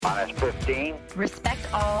minus 15.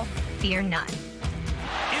 Respect all, fear none.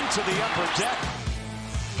 Into the upper deck.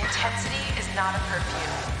 Intensity is not a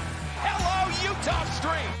curfew. Hello, Utah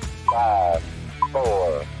Street. 5,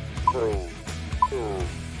 4, 3, 2,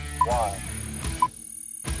 1.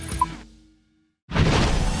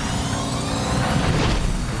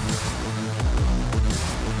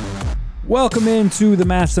 Welcome into the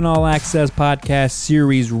Mastin All Access Podcast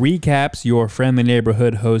Series Recaps. Your friendly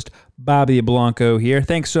neighborhood host, Bobby Blanco here.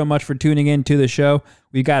 Thanks so much for tuning in to the show.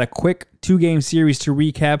 We've got a quick two-game series to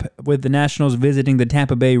recap with the Nationals visiting the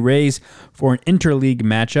Tampa Bay Rays for an interleague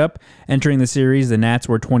matchup. Entering the series, the Nats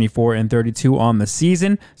were 24-32 on the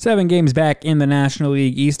season, 7 games back in the National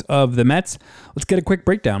League East of the Mets. Let's get a quick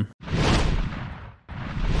breakdown.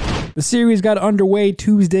 The series got underway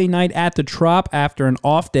Tuesday night at the Trop after an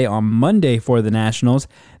off day on Monday for the Nationals.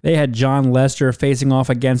 They had Jon Lester facing off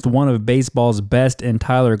against one of baseball's best in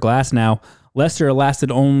Tyler Glasnow. Lester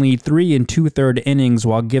lasted only 3 2/3 innings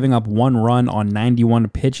while giving up 1 run on 91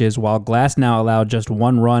 pitches, while Glasnow allowed just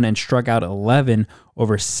 1 run and struck out 11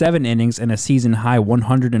 over 7 innings and a season-high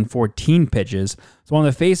 114 pitches. So on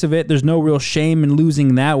the face of it, there's no real shame in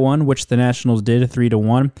losing that one, which the Nationals did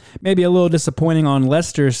 3-1. Maybe a little disappointing on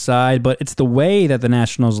Lester's side, but it's the way that the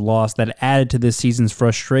Nationals lost that added to this season's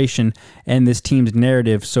frustration and this team's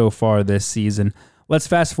narrative so far this season. Let's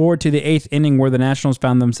fast forward to the 8th inning where the Nationals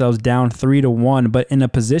found themselves down 3-1, but in a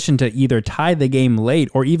position to either tie the game late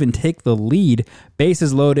or even take the lead.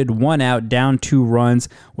 Bases loaded, 1 out, down 2 runs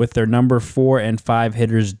with their number 4 and 5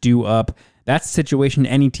 hitters due up. That's a situation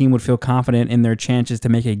any team would feel confident in their chances to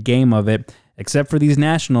make a game of it, except for these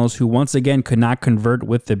Nationals, who once again could not convert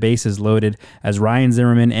with the bases loaded, as Ryan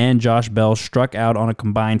Zimmerman and Josh Bell struck out on a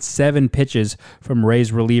combined 7 pitches from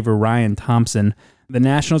Rays reliever Ryan Thompson. The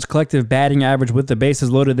Nationals' collective batting average with the bases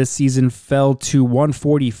loaded this season fell to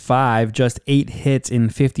 145, just 8 hits in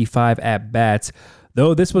 55 at-bats.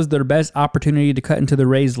 Though this was their best opportunity to cut into the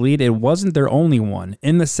Rays' lead, it wasn't their only one.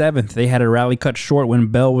 In the 7th, they had a rally cut short when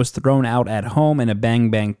Bell was thrown out at home in a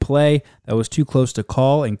bang-bang play that was too close to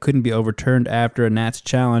call and couldn't be overturned after a Nats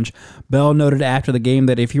challenge. Bell noted after the game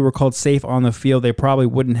that if he were called safe on the field, they probably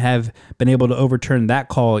wouldn't have been able to overturn that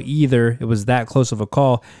call either. It was that close of a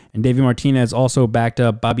call. And Davey Martinez also backed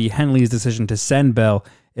up Bobby Henley's decision to send Bell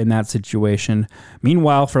in that situation.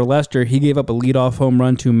 Meanwhile, for Lester, he gave up a leadoff home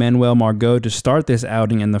run to Manuel Margot to start this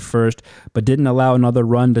outing in the first, but didn't allow another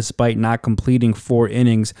run despite not completing 4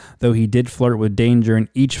 innings, though he did flirt with danger in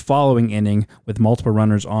each following inning with multiple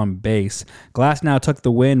runners on base. Glasnow took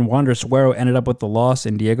the win, Wander Suero ended up with the loss,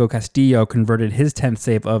 and Diego Castillo converted his 10th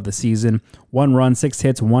save of the season. 1 run, 6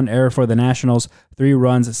 hits, 1 error for the Nationals, 3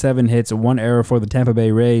 runs, 7 hits, 1 error for the Tampa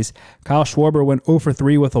Bay Rays. Kyle Schwarber went 0 for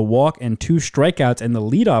 3 with a walk and 2 strikeouts in the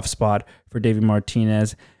leadoff spot for Davey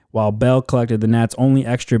Martinez, while Bell collected the Nats' only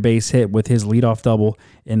extra base hit with his leadoff double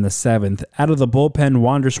in the 7th. Out of the bullpen,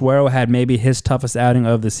 Wander Suero had maybe his toughest outing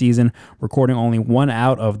of the season, recording only 1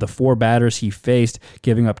 out of the 4 batters he faced,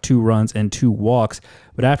 giving up 2 runs and 2 walks.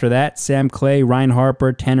 But after that, Sam Clay, Ryan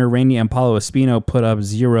Harper, Tanner Rainey, and Paulo Espino put up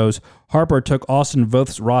zeros. Harper took Austin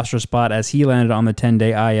Voth's roster spot as he landed on the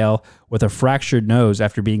 10-day IL with a fractured nose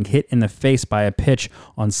after being hit in the face by a pitch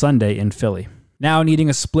on Sunday in Philly. Now needing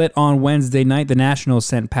a split on Wednesday night, the Nationals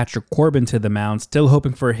sent Patrick Corbin to the mound, still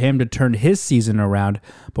hoping for him to turn his season around.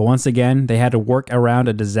 But once again, they had to work around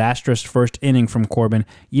a disastrous first inning from Corbin,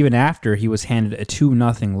 even after he was handed a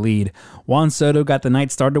 2-0 lead. Juan Soto got the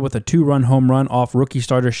night started with a 2-run home run off rookie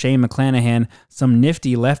starter Shane McClanahan, some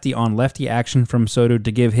nifty lefty-on-lefty action from Soto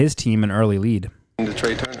to give his team an early lead. To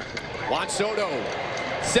Trey Turner. Juan Soto,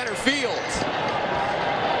 center field.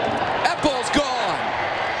 That ball's gone.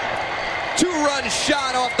 2-run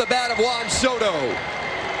shot off the bat of Juan Soto.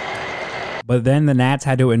 But then the Nats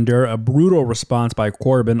had to endure a brutal response by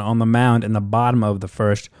Corbin on the mound in the bottom of the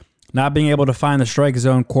first. Not being able to find the strike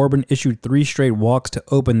zone, Corbin issued 3 straight walks to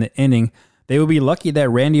open the inning. They would be lucky that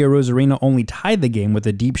Randy Arozarena only tied the game with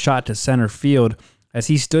a deep shot to center field, as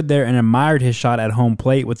he stood there and admired his shot at home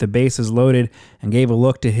plate with the bases loaded and gave a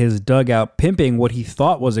look to his dugout, pimping what he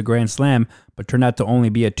thought was a grand slam, but turned out to only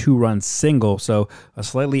be a 2-run single, so a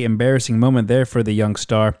slightly embarrassing moment there for the young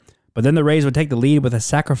star. But then the Rays would take the lead with a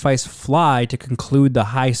sacrifice fly to conclude the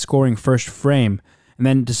high-scoring first frame. And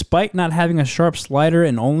then, despite not having a sharp slider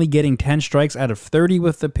and only getting 10 strikes out of 30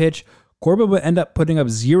 with the pitch, Corbin would end up putting up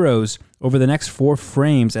zeros over the next 4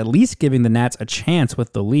 frames, at least giving the Nats a chance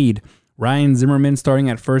with the lead. Ryan Zimmerman,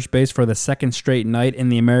 starting at first base for the second straight night in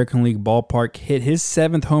the American League ballpark, hit his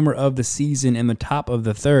 7th homer of the season in the top of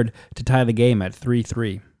the 3rd to tie the game at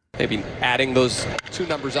 3-3. Maybe adding those 2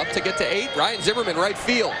 numbers up to get to 8. Ryan Zimmerman, right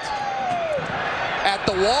field. At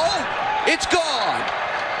the wall, it's gone.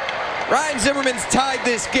 Ryan Zimmerman's tied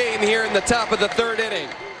this game here in the top of the third inning.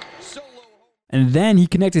 And then he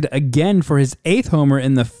connected again for his 8th homer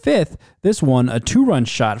in the 5th. This one, a 2-run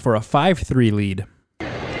shot for a 5-3 lead.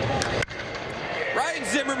 Ryan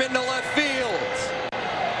Zimmerman to left field.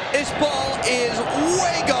 This ball is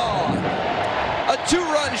way gone. A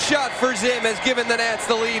 2-run shot for Zim has given the Nats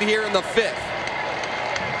the lead here in the 5th.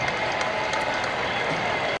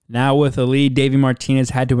 Now with the lead, Davey Martinez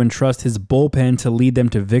had to entrust his bullpen to lead them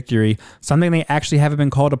to victory, something they actually haven't been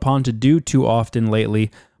called upon to do too often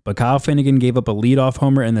lately. But Kyle Finnegan gave up a leadoff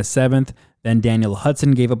homer in the 7th, then Daniel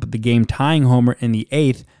Hudson gave up the game-tying homer in the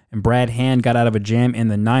 8th, and Brad Hand got out of a jam in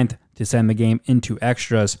the 9th to send the game into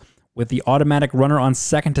extras. With the automatic runner on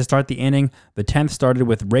second to start the inning, the 10th started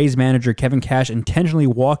with Rays manager Kevin Cash intentionally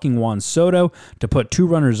walking Juan Soto to put 2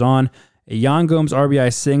 runners on. A Yan Gomes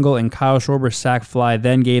RBI single and Kyle Schwarber's sac fly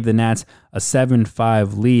then gave the Nats a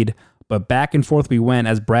 7-5 lead. But back and forth we went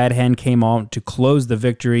as Brad Hand came on to close the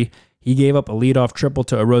victory. He gave up a leadoff triple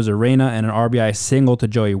to Arozarena and an RBI single to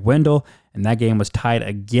Joey Wendell, and that game was tied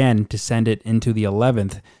again to send it into the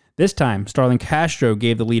 11th. This time, Starlin Castro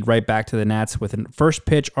gave the lead right back to the Nats with a first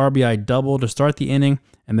pitch RBI double to start the inning,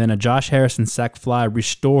 and then a Josh Harrison sac fly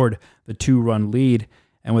restored the 2-run lead.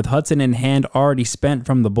 And with Hudson in hand already spent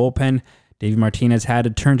from the bullpen, Davey Martinez had to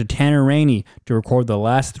turn to Tanner Rainey to record the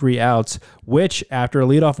last 3 outs, which, after a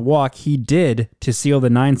leadoff walk, he did to seal the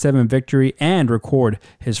 9-7 victory and record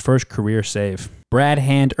his first career save. Brad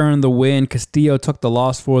Hand earned the win. Castillo took the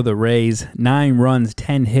loss for the Rays. 9 runs,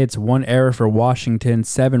 10 hits, 1 error for Washington.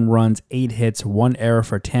 7 runs, 8 hits, 1 error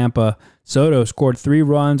for Tampa. Soto scored 3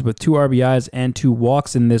 runs with 2 RBIs and 2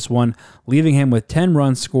 walks in this one, leaving him with 10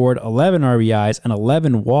 runs scored, 11 RBIs, and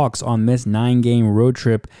 11 walks on this 9-game road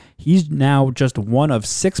trip. He's now just one of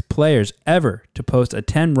 6 players ever to post a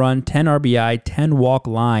 10-run, 10 RBI, 10-walk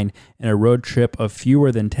line in a road trip of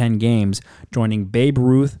fewer than 10 games, joining Babe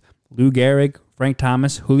Ruth, Lou Gehrig, Frank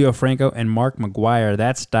Thomas, Julio Franco, and Mark McGwire.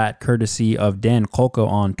 That stat courtesy of Dan Kolko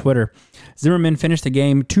on Twitter. Zimmerman finished the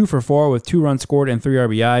game 2 for 4 with 2 runs scored and 3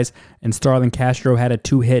 RBIs, and Starlin Castro had a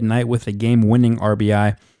 2-hit night with a game-winning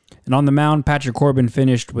RBI. And on the mound, Patrick Corbin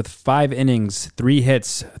finished with 5 innings, 3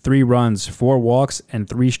 hits, 3 runs, 4 walks, and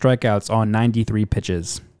 3 strikeouts on 93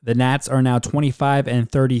 pitches. The Nats are now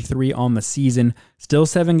 25-33 on the season, still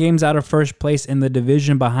 7 games out of first place in the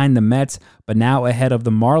division behind the Mets, but now ahead of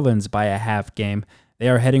the Marlins by a half game. They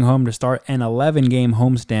are heading home to start an 11-game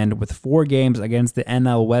homestand with 4 games against the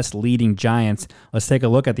NL West leading Giants. Let's take a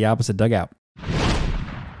look at the opposite dugout.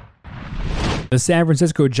 The San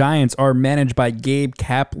Francisco Giants are managed by Gabe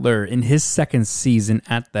Kapler in his second season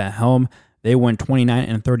at the helm. They went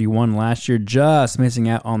 29-31 last year, just missing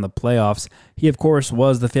out on the playoffs. He, of course,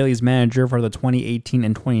 was the Phillies manager for the 2018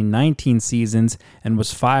 and 2019 seasons and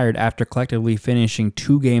was fired after collectively finishing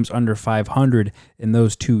 2 games under 500 in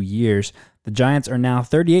those 2 years. The Giants are now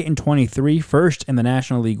 38-23, first in the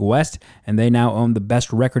National League West, and they now own the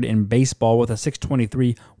best record in baseball with a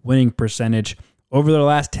 .623 winning percentage. Over their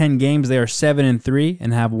last 10 games, they are 7-3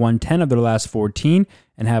 and have won 10 of their last 14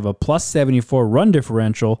 and have a +74 run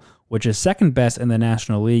differential, which is second best in the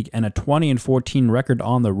National League, and a 20-14 record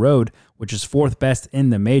on the road, which is 4th best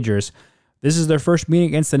in the majors. This is their first meeting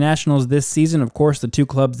against the Nationals this season. Of course, the 2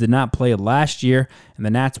 clubs did not play last year, and the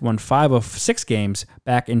Nats won 5 of 6 games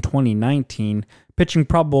back in 2019. Pitching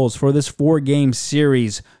probables for this 4-game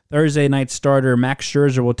series. Thursday night starter Max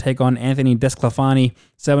Scherzer will take on Anthony Desclafani,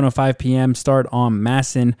 7:05 p.m. start on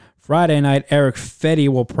MASN. Friday night, Eric Fedde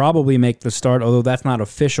will probably make the start, although that's not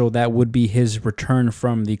official. That would be his return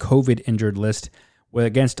from the COVID injured list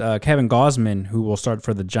against Kevin Gausman, who will start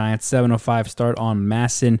for the Giants. 7:05 start on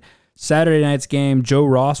MASN. Saturday night's game, Joe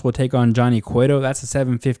Ross will take on Johnny Cueto. That's a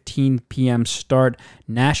 7:15 p.m. start,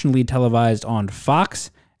 nationally televised on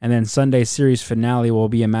Fox. And then Sunday's series finale will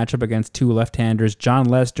be a matchup against 2 left-handers, John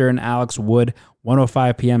Lester and Alex Wood,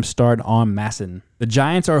 1:05 p.m. start on MASN. The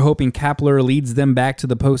Giants are hoping Kapler leads them back to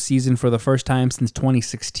the postseason for the first time since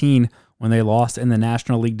 2016, when they lost in the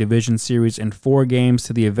National League Division Series in 4 games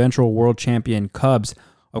to the eventual world champion Cubs.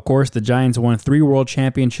 Of course, the Giants won 3 world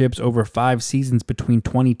championships over 5 seasons between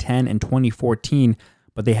 2010 and 2014,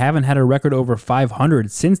 but they haven't had a record over 500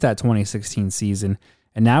 since that 2016 season.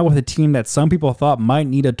 And now with a team that some people thought might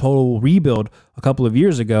need a total rebuild a couple of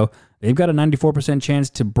years ago, they've got a 94% chance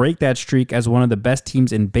to break that streak as one of the best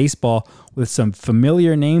teams in baseball, with some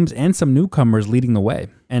familiar names and some newcomers leading the way.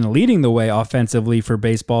 And leading the way offensively for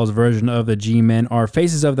baseball's version of the G-Men are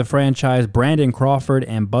faces of the franchise Brandon Crawford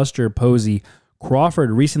and Buster Posey.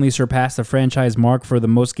 Crawford recently surpassed the franchise mark for the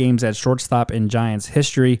most games at shortstop in Giants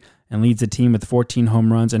history and leads the team with 14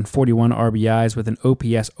 home runs and 41 RBIs with an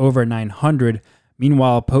OPS over 900.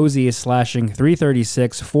 Meanwhile, Posey is slashing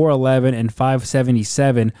 .336, .411, and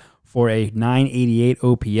 .577 for a .988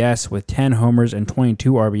 OPS with 10 homers and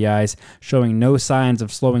 22 RBIs, showing no signs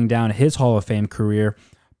of slowing down his Hall of Fame career.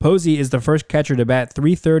 Posey is the first catcher to bat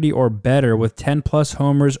 .330 or better with 10-plus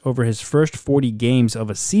homers over his first 40 games of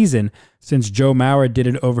a season since Joe Mauer did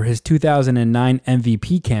it over his 2009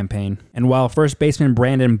 MVP campaign. And while first baseman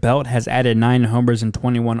Brandon Belt has added 9 homers and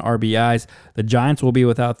 21 RBIs, the Giants will be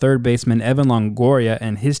without third baseman Evan Longoria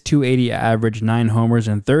and his .280 average, 9 homers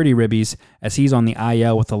and 30 ribbies as he's on the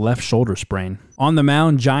IL with a left shoulder sprain. On the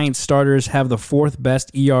mound, Giants starters have the 4th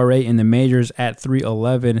best ERA in the majors at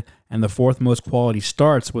 .311 and the 4th most quality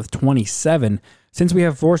starts with 27. Since we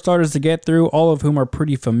have 4 starters to get through, all of whom are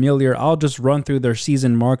pretty familiar, I'll just run through their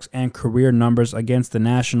season marks and career numbers against the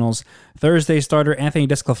Nationals. Thursday starter Anthony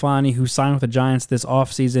DeSclafani, who signed with the Giants this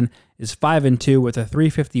offseason, is 5-2 with a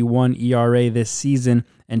 .351 ERA this season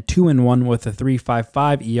and 2-1 with a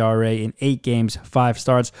 .355 ERA in 8 games, 5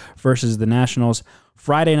 starts versus the Nationals.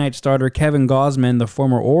 Friday night starter Kevin Gausman, the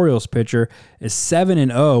former Orioles pitcher, is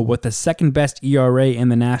 7-0 with the second best ERA in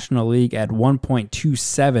the National League at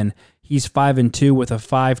 1.27. He's 5-2 with a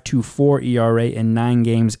 .524 ERA in 9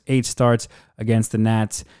 games, 8 starts against the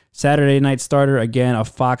Nats. Saturday night starter, again, a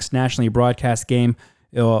Fox nationally broadcast game.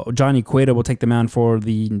 Johnny Cueto will take the mound for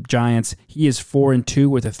the Giants. He is 4-2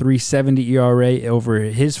 with a .370 ERA over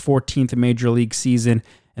his 14th major league season.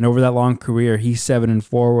 And over that long career, he's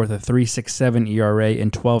 7-4 with a .367 ERA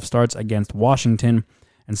in 12 starts against Washington.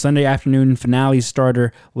 And Sunday afternoon finale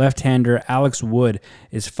starter, left-hander Alex Wood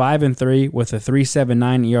is 5-3 with a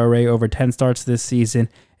 .379 ERA over 10 starts this season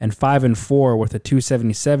and 5-4 with a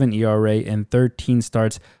 .277 ERA in 13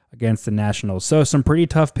 starts against the Nationals. So some pretty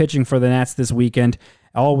tough pitching for the Nats this weekend,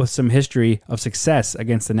 all with some history of success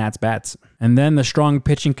against the Nats bats. And then the strong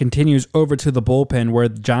pitching continues over to the bullpen, where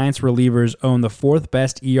the Giants relievers own the 4th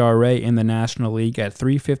best ERA in the National League at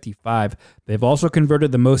 .355. They've also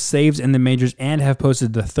converted the most saves in the majors and have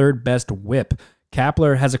posted the 3rd best whip.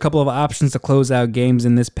 Kapler has a couple of options to close out games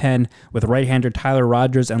in this pen with right-hander Tyler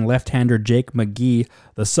Rogers and left-hander Jake McGee.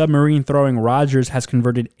 The submarine throwing Rogers has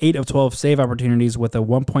converted 8 of 12 save opportunities with a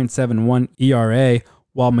 1.71 ERA,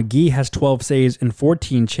 while McGee has 12 saves and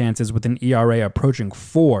 14 chances with an ERA approaching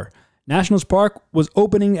 4. Nationals Park was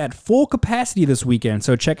opening at full capacity this weekend,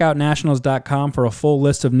 so check out nationals.com for a full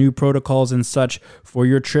list of new protocols and such for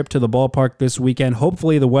your trip to the ballpark this weekend.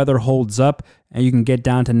 Hopefully the weather holds up and you can get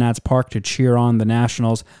down to Nats Park to cheer on the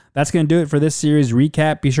Nationals. That's going to do it for this series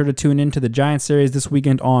recap. Be sure to tune in to the Giants series this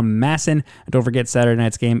weekend on MASN. And don't forget, Saturday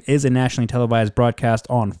night's game is a nationally televised broadcast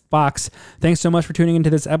on Fox. Thanks so much for tuning into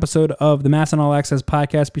this episode of the MASN All Access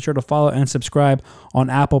podcast. Be sure to follow and subscribe on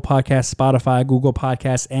Apple Podcasts, Spotify, Google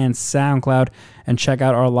Podcasts, and SoundCloud. And check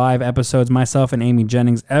out our live episodes, myself and Amy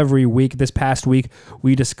Jennings, every week. This past week,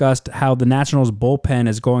 we discussed how the Nationals bullpen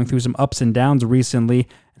is going through some ups and downs recently,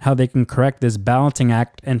 how they can correct this balancing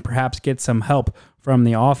act and perhaps get some help from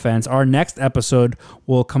the offense. Our next episode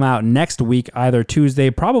will come out next week, either Tuesday,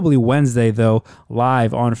 probably Wednesday though,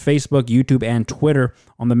 live on Facebook, YouTube, and Twitter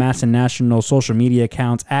on the MASN Nationals social media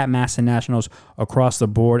accounts at MASN Nationals across the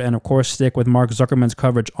board. And of course, stick with Mark Zuckerman's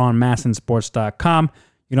coverage on MASNsports.com.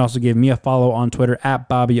 You can also give me a follow on Twitter at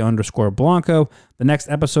Bobby_Blanco. The next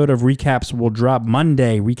episode of Recaps will drop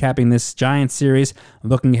Monday, recapping this Giants series,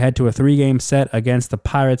 looking ahead to a 3-game set against the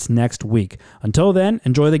Pirates next week. Until then,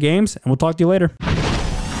 enjoy the games, and we'll talk to you later.